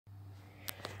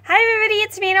Hi everybody,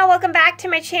 it's Mena. Welcome back to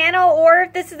my channel, or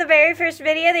if this is the very first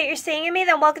video that you're seeing of me,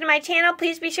 then welcome to my channel.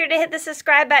 Please be sure to hit the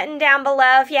subscribe button down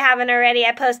below if you haven't already.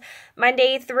 I post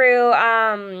Monday through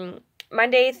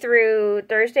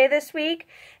Thursday this week.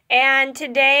 And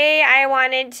today I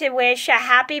wanted to wish a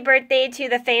happy birthday to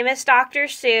the famous Dr.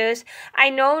 Seuss. I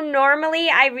know normally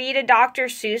I read a Dr.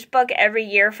 Seuss book every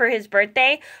year for his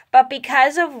birthday, but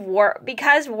because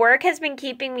work has been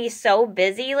keeping me so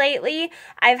busy lately,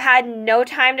 I've had no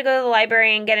time to go to the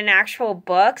library and get an actual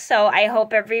book. So I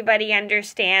hope everybody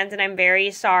understands, and I'm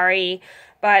very sorry,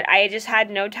 but I just had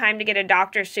no time to get a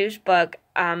Dr. Seuss book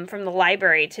from the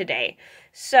library today.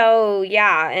 So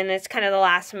yeah, and it's kind of the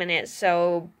last minute,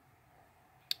 so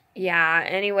yeah,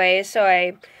 anyway, so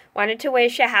I wanted to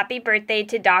wish a happy birthday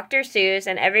to Dr. Seuss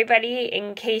and everybody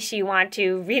in case you want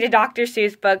to read a Dr.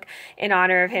 Seuss book in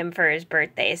honor of him for his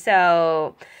birthday.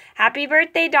 So, happy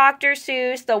birthday, Dr.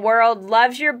 Seuss. The world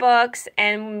loves your books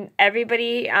and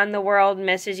everybody on the world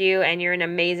misses you, and you're an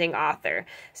amazing author.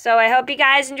 So, I hope you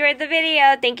guys enjoyed the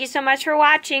video. Thank you so much for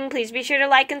watching. Please be sure to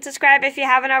like and subscribe if you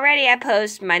haven't already. I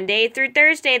post Monday through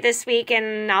Thursday this week,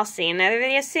 and I'll see you in another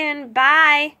video soon.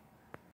 Bye!